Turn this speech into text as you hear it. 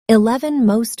11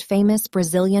 Most Famous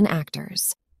Brazilian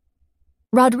Actors.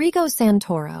 Rodrigo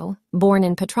Santoro, born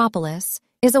in Petrópolis,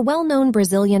 is a well-known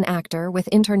Brazilian actor with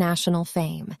international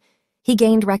fame. He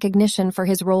gained recognition for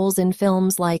his roles in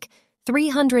films like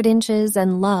 300 Inches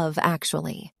and Love,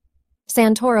 Actually.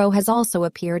 Santoro has also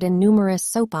appeared in numerous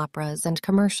soap operas and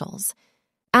commercials.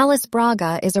 Alice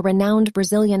Braga is a renowned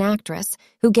Brazilian actress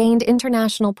who gained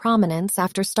international prominence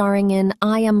after starring in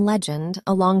I Am Legend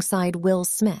alongside Will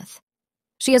Smith.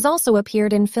 She has also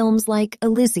appeared in films like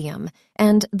Elysium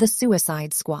and The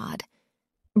Suicide Squad.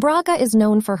 Braga is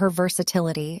known for her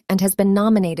versatility and has been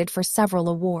nominated for several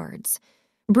awards.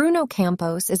 Bruno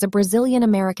Campos is a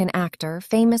Brazilian-American actor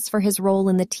famous for his role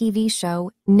in the TV show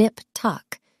Nip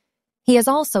Tuck. He has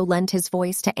also lent his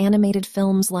voice to animated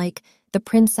films like The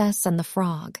Princess and the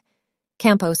Frog.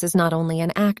 Campos is not only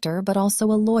an actor but also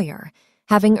a lawyer,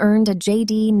 having earned a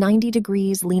JD 90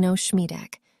 degrees Lino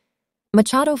Schmiedek.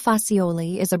 Machado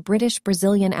Facioli is a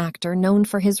British-Brazilian actor known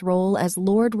for his role as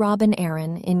Lord Robin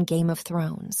Arryn in Game of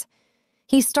Thrones.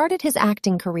 He started his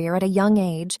acting career at a young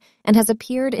age and has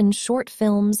appeared in short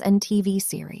films and TV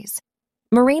series.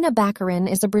 Morena Baccarin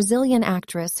is a Brazilian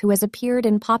actress who has appeared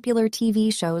in popular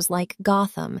TV shows like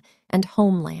Gotham and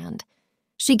Homeland.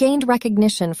 She gained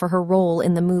recognition for her role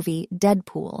in the movie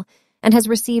Deadpool and has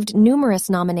received numerous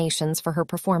nominations for her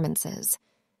performances.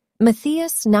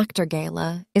 Matthias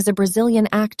Nachtergaele is a Brazilian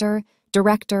actor,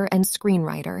 director, and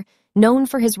screenwriter known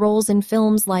for his roles in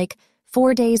films like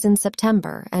 4 Days in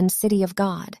September and City of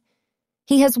God.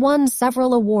 He has won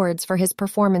several awards for his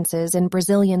performances in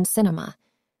Brazilian cinema.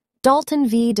 Dalton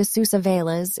V. de Sousa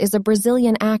Velez is a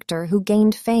Brazilian actor who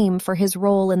gained fame for his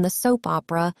role in the soap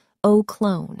opera O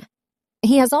Clone.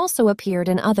 He has also appeared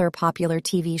in other popular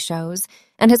TV shows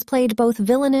and has played both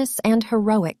villainous and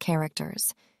heroic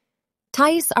characters.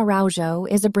 Thais Araujo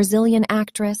is a Brazilian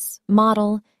actress,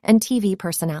 model, and TV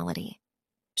personality.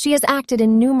 She has acted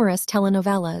in numerous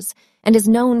telenovelas and is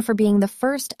known for being the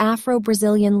first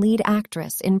Afro-Brazilian lead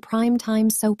actress in primetime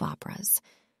soap operas.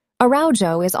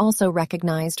 Araujo is also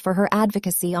recognized for her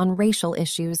advocacy on racial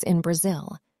issues in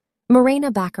Brazil.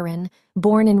 Morena Baccarin,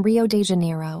 born in Rio de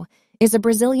Janeiro, is a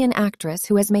Brazilian actress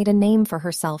who has made a name for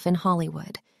herself in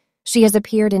Hollywood. She has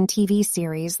appeared in TV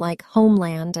series like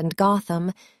Homeland and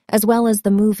Gotham, as well as the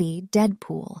movie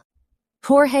Deadpool.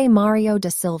 Jorge Mario da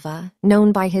Silva,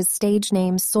 known by his stage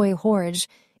name Soy Jorge,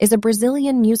 is a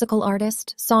Brazilian musical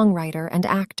artist, songwriter, and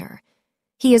actor.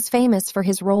 He is famous for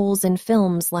his roles in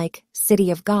films like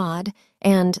City of God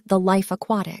and The Life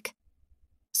Aquatic.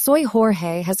 Soy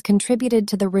Jorge has contributed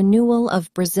to the renewal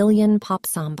of Brazilian pop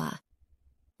samba.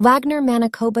 Wagner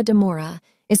Manicoba de Moura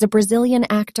is a Brazilian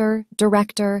actor,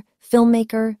 director,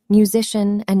 filmmaker,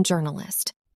 musician, and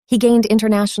journalist. He gained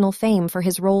international fame for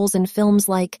his roles in films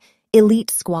like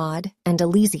Elite Squad and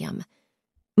Elysium.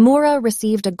 Moura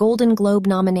received a Golden Globe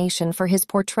nomination for his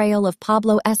portrayal of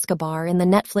Pablo Escobar in the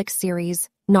Netflix series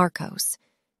Narcos.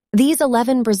 These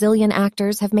 11 Brazilian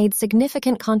actors have made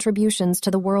significant contributions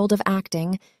to the world of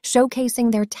acting,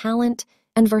 showcasing their talent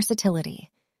and versatility.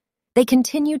 They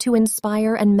continue to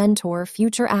inspire and mentor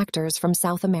future actors from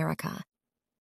South America.